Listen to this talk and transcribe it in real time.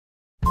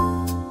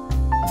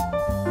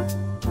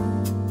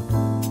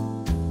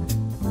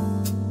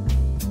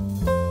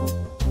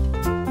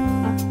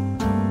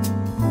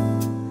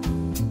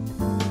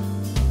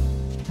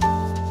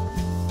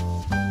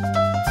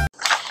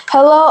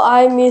Hello,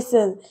 I'm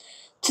Ethan.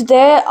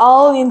 Today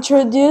I'll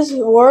introduce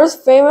world's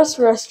famous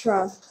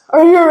restaurant.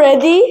 Are you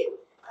ready?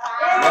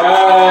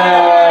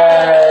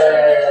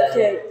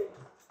 Okay.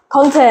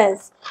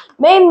 Contents.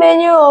 Main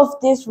menu of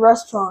this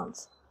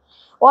restaurant.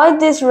 Why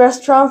this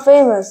restaurant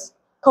famous?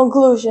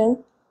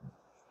 Conclusion.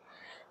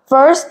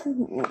 First,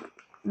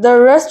 the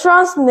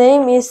restaurant's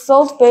name is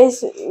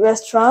Salt-Based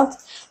Restaurant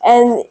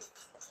and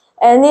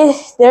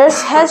their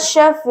head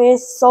chef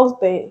is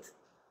Salt-Based.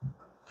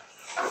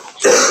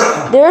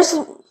 There's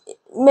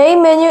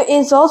main menu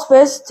in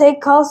Salt-Based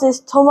Steakhouse is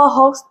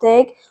tomahawk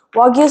steak,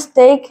 wagyu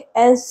steak,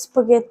 and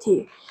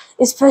spaghetti.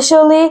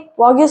 Especially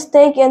wagyu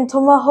steak and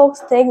tomahawk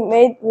steak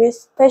made with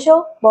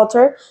special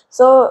butter,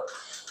 so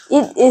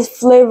it is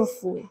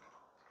flavorful.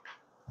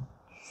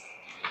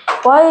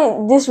 Why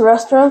this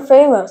restaurant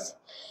famous?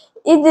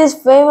 It is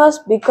famous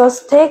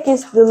because steak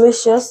is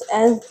delicious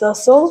and the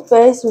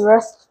Salt-Based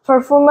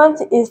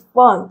performance is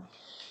fun.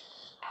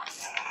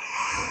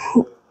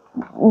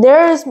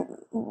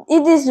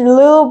 It is a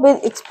little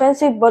bit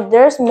expensive, but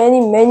there's many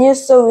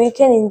menus so we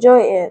can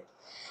enjoy it.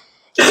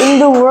 In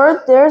the world,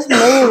 there's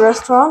many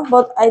restaurants,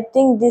 but I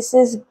think this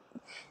is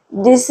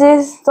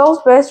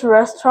Salt-Based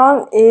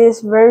restaurant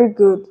is very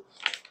good.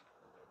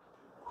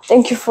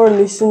 Thank you for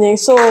listening.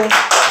 So.